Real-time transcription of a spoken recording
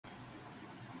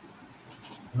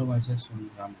Hello, myself Sunil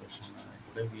Ramakrishnan.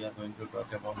 Today we are going to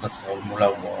talk about the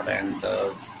Formula Award and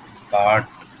the part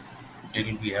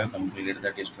till we have completed,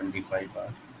 that is 25 part.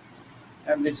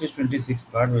 And this is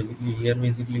 26th part.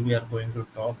 Basically we are going to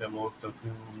talk about a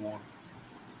few more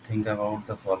things about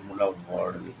the Formula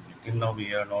Award. Basically. Till now we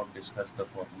have not discussed the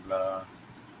formula,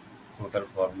 total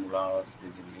formulas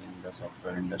basically in the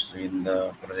software industry, in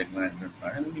the project management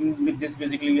part. And with this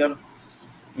basically we are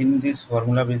in this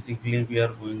formula basically we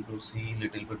are going to see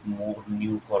little bit more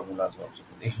new formulas also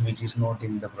today, which is not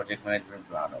in the project management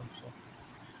plan also,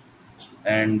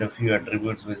 and a few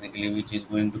attributes basically which is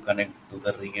going to connect to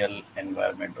the real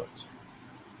environment also.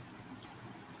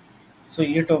 So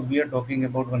we are talking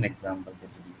about one example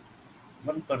basically.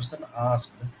 One person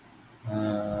asked,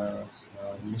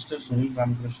 Mr. Sunil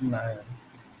Ramakrishnan Nair,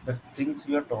 the things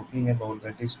you are talking about,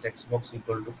 that is text box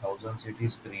equal to thousand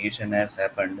cities creation has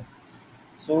happened.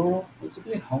 So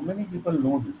basically, how many people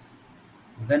know this?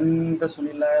 Then the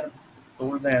Sunil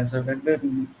told the answer that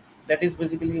that is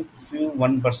basically few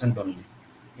 1% only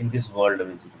in this world.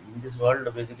 Basically, in this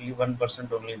world, basically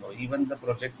 1% only know. Even the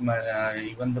project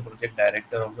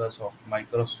director of the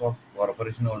Microsoft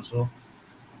Corporation also,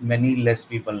 many less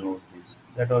people know this.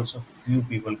 That also few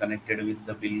people connected with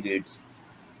the Bill Gates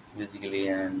basically,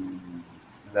 and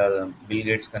the Bill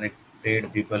Gates connected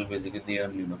people basically they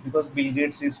only know because Bill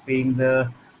Gates is paying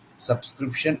the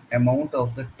subscription amount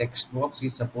of the text box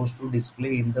is supposed to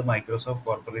display in the Microsoft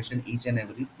Corporation each and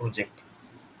every project.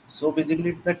 So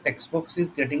basically the text box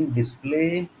is getting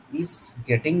display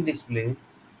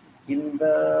in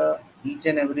the each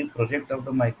and every project of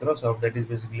the Microsoft, that is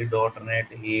basically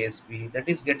 .NET, ASP, that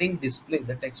is getting display.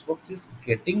 The text box is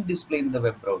getting display in the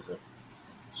web browser.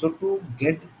 So to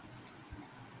get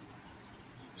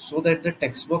so that the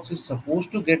text box is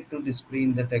supposed to get to display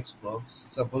in the text box,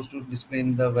 supposed to display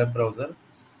in the web browser,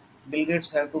 Bill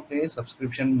Gates have to pay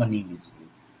subscription money basically.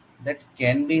 That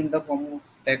can be in the form of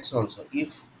text also.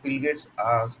 If Bill Gates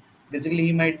asks, basically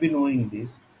he might be knowing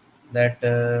this, that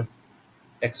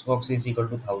text box is equal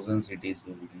to thousand cities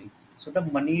basically. So the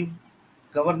money,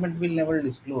 government will never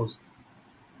disclose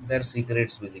their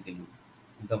secrets basically.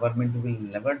 Government will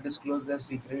never disclose their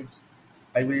secrets.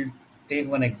 I will take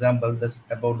one example this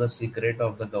about the secret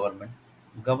of the government.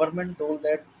 Government told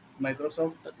that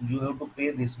Microsoft, you have to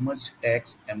pay this much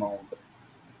tax amount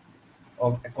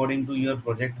of according to your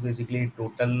project, basically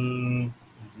total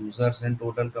users and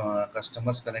total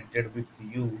customers connected with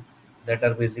you, that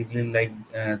are basically like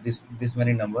this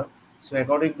many number. So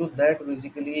according to that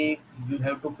basically you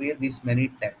have to pay this many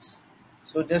tax.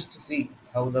 So just see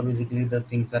how the basically the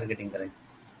things are getting correct.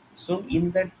 So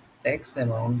in that tax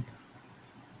amount,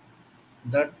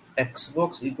 the tax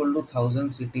box equal to thousand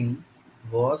city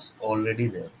was already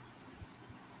there.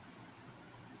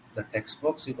 The text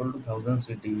box equal to thousand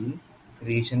city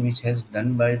creation which has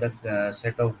done by the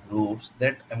set of groups,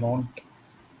 that amount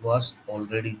was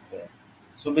already there.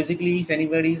 So basically, if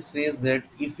anybody says that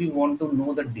if we want to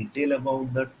know the detail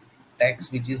about the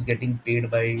tax which is getting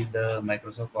paid by the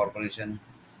Microsoft Corporation,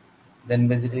 then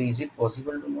basically is it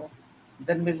possible to know?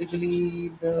 Then basically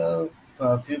the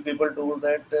few people told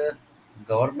that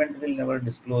government will never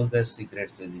disclose their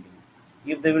secrets basically.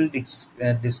 If they will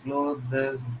disclose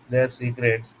their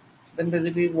secrets, then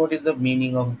basically what is the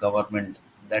meaning of government?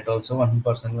 That also one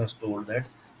person was told that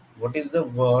what is the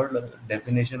word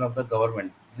definition of the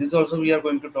government. This also we are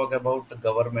going to talk about the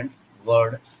government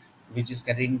word, which is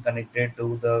getting connected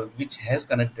to the which has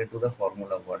connected to the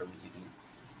formula word basically.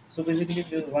 So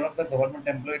basically, one of the government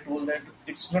employee told that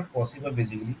it's not possible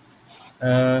basically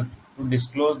to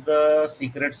disclose the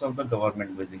secrets of the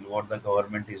government, basically what the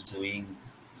government is doing,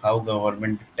 how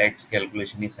government tax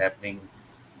calculation is happening,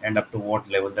 and up to what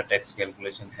level the tax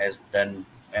calculation has done,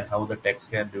 and how the tax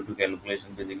can due to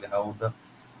calculation basically how the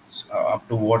up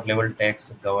to what level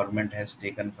tax government has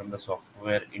taken from the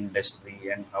software industry,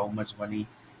 and how much money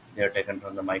they are taken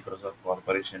from the Microsoft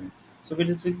Corporation. So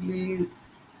basically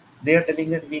they are telling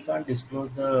that we can't disclose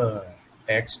the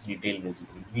tax detail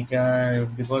basically. We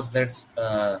can because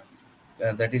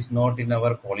that is not in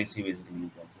our policy basically. You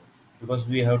can say. Because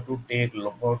we have to take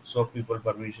lots of people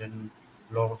permission,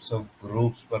 lots of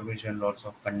groups permission, lots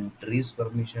of countries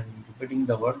permission. Repeating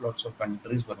the word, lots of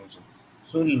countries permission.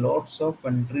 So lots of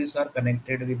countries are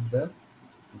connected with the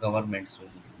governments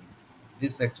basically.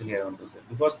 This actually I want to say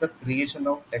because the creation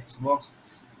of text box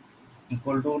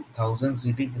equal to thousand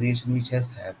city creation which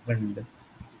has happened,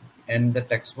 and the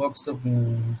text box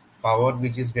power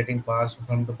which is getting passed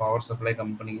from the power supply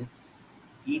company,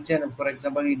 each and for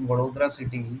example in Vadodara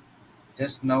city,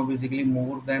 just now basically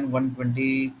more than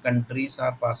 120 countries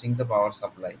are passing the power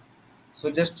supply.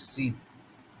 So just see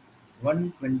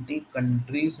 120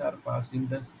 countries are passing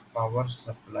the power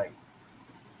supply.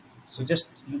 So just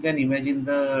you can imagine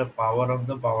the power of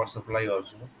the power supply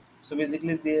also. So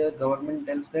basically, the government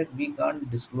tells that we can't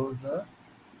disclose the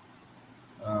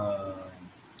uh,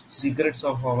 secrets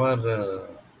of our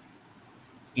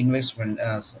investment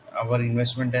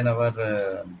and our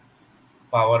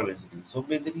power basically. So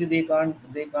basically, they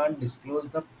can't disclose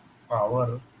the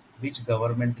power which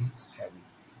government is having.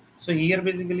 So here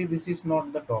basically this is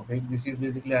not the topic. This is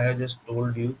basically I have just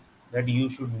told you that you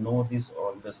should know this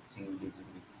all this thing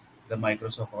basically. The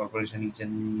Microsoft Corporation, each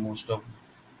and most of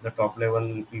the top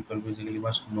level people basically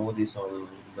must know this all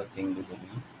the thing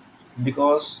basically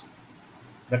because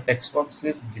the text box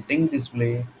is getting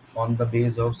display on the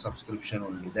base of subscription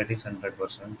only. That is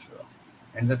 100% sure.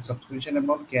 And that subscription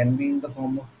amount can be in the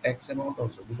form of tax amount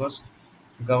also because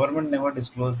government never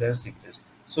disclosed their secrets.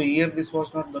 So here this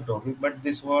was not the topic, but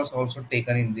this was also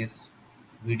taken in this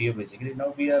video basically.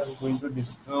 Now we are going to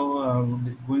discuss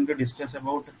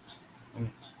about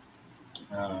um,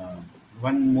 uh,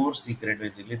 one more secret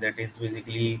basically. That is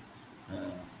basically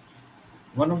uh,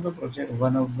 one of the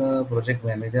project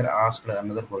manager asked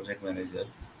another project manager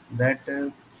that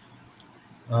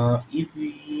if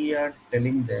we are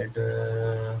telling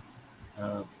that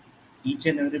each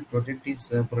and every project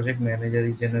manager,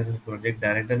 each and every project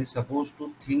director is supposed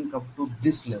to think up to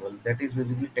this level. That is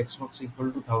basically textbooks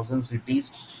equal to thousand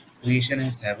cities creation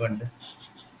has happened.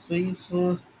 So if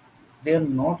they are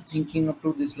not thinking up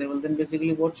to this level, then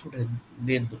basically what should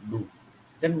they do?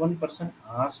 Then one person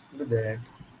asked that,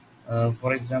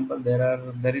 for example,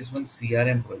 there is one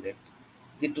CRM project.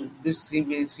 This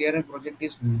CRM project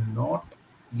is not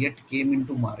yet came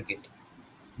into market.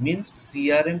 Means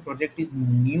CRM project is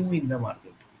new in the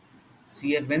market.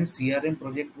 When CRM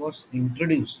project was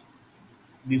introduced,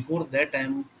 before that I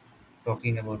am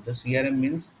talking about the CRM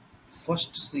means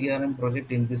first CRM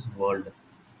project in this world.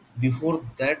 Before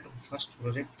that first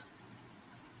project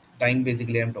time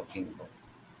basically I am talking about.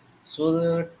 So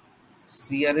the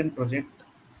CRM project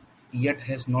yet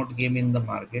has not came in the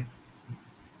market.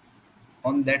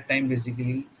 On that time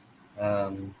basically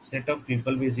set of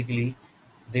people basically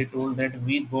they told that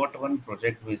we got one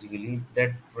project basically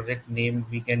that project name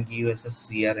we can give as a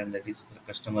CRM, that is the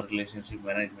customer relationship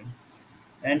management.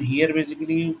 And here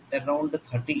basically around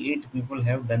 38 people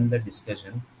have done the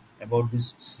discussion about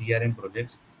this CRM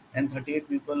projects. And 38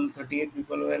 people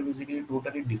were basically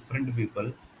totally different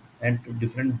people and to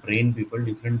different brain people,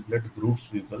 different blood groups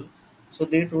people. So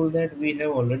they told that we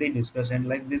have already discussed and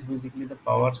like this basically the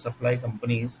power supply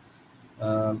companies.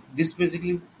 This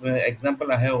basically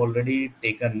example I have already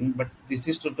taken, but this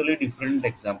is totally different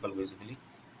example basically.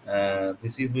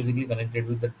 This is basically connected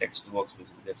with the text box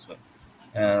basically. That's why.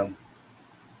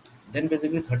 Then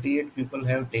basically 38 people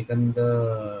have taken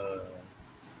the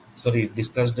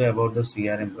discussed about the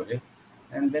CRM project,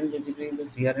 and then basically the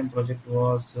CRM project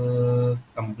was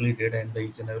completed, and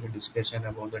each and every discussion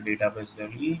about the database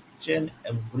level, each and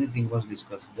everything was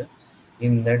discussed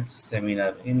in that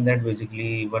seminar. In that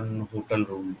basically one hotel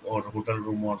room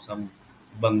or some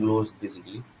bungalows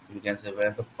basically we can say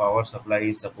where the power supply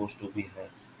is supposed to be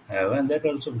have, and that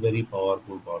also very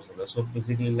powerful power supply. So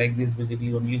basically like this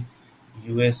basically only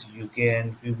US, UK,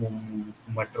 and few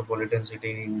metropolitan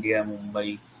city in India,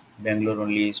 Mumbai, Bangalore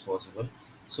only is possible.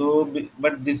 So,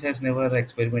 but this has never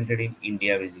experimented in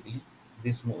India basically.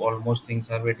 Almost things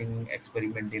are getting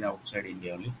experimented outside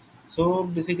India only. So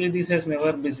basically, this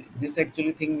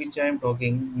actually thing which I am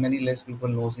talking, many less people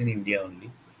knows in India only.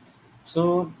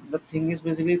 So the thing is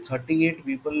basically 38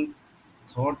 people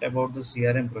thought about the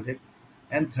CRM project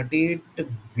and 38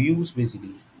 views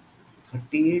basically.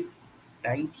 38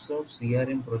 types of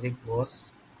CRM project was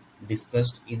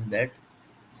discussed in that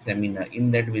seminar,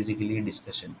 in that basically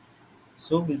discussion.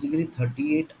 So basically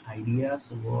 38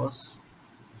 ideas was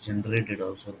generated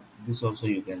also. This also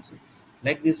you can see.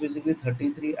 Like this basically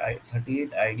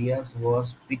 38 ideas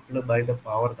was picked by the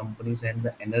power companies and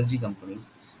the energy companies,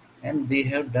 and they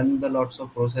have done the lots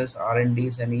of process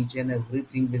R&Ds and each and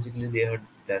everything basically they have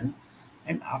done.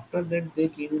 And after that they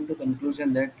came into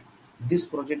conclusion that this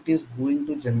project is going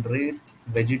to generate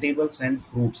vegetables and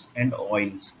fruits and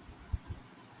oils.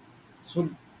 So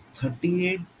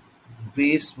 38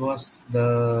 ways was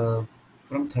the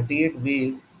from 38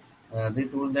 ways they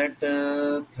told that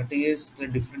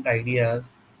 38 different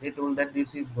ideas they told that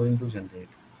this is going to generate.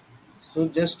 So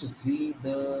just see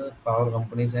the power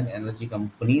companies and energy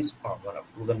companies power up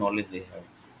to the knowledge they have.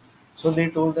 So they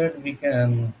told that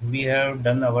we have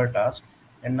done our task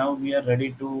and now we are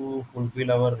ready to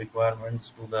fulfill our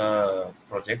requirements to the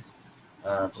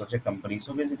project company.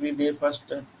 So basically they first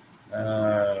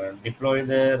deploy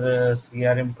their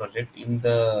CRM project in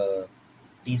the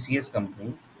TCS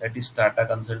company, that is Tata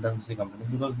Consultancy Company,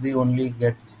 because they only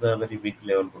get the very big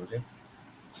level project.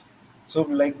 So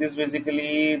like this,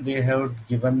 basically, they have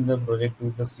given the project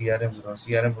to the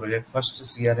CRM project, first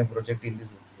CRM project in this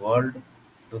world,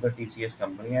 to the TCS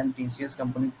company, and TCS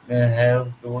company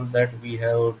have told that we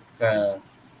have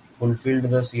fulfilled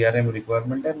the CRM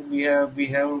requirement, and we have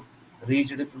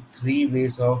reached to three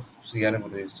ways of CRM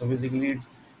project. So basically,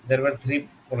 there were three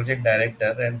project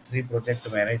director and three project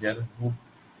manager who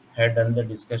had done the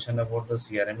discussion about the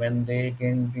CRM, and they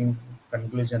came in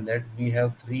conclusion that we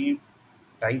have three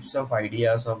types of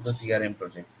ideas of the CRM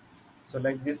project. So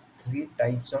like these three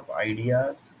types of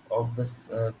ideas of the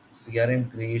CRM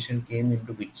creation came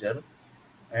into picture,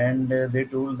 and they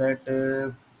told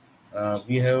that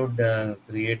we have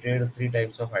created three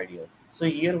types of ideas. So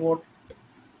here, what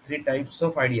three types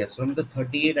of ideas from the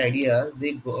 38 ideas,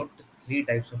 they got three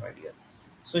types of ideas.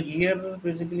 So here,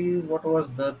 basically, what was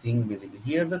the thing? Basically,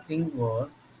 here the thing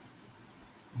was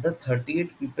the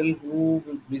 38 people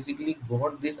who basically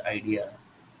got this idea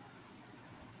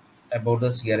about the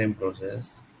CRM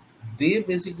process, they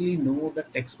basically know the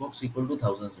text box equal to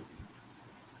 1000 city.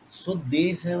 So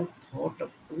they have thought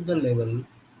up to the level,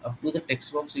 up to the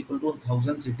text box equal to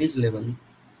 1000 cities level.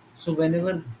 So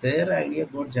whenever their idea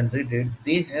got generated,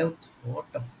 they have thought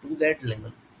up to that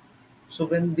level. So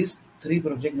when these three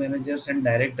project managers and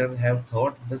director have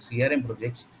thought the CRM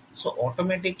projects, so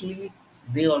automatically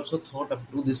they also thought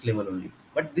up to this level only.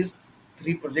 But this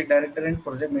three project director and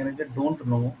project manager don't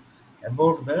know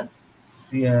about the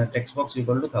text box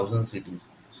equal to 1000 cities.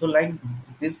 So like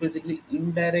this, basically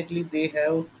indirectly they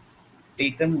have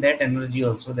taken that energy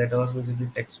also, that was basically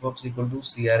text box equal to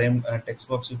CRM, text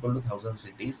box equal to 1000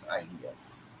 cities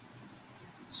ideas.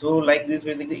 So like this,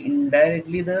 basically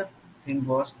indirectly the thing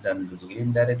was done. Basically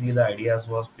indirectly the ideas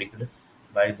was picked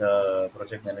by the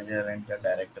project manager and the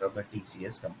director of the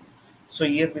TCS company. So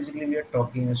here basically we are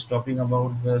talking stopping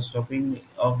about the stopping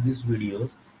of these videos.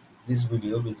 This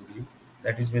video basically,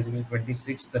 that is basically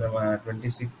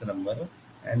 26th number,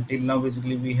 and till now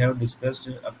basically we have discussed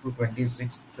up to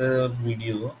 26th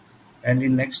video, and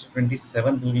in next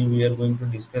 27th video we are going to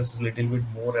discuss a little bit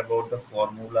more about the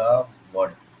formula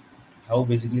word, how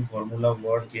basically formula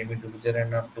word came into picture,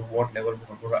 and up to what level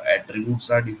formula attributes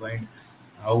are defined,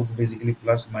 how basically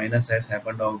plus minus has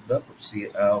happened of the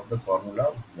of the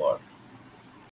formula word.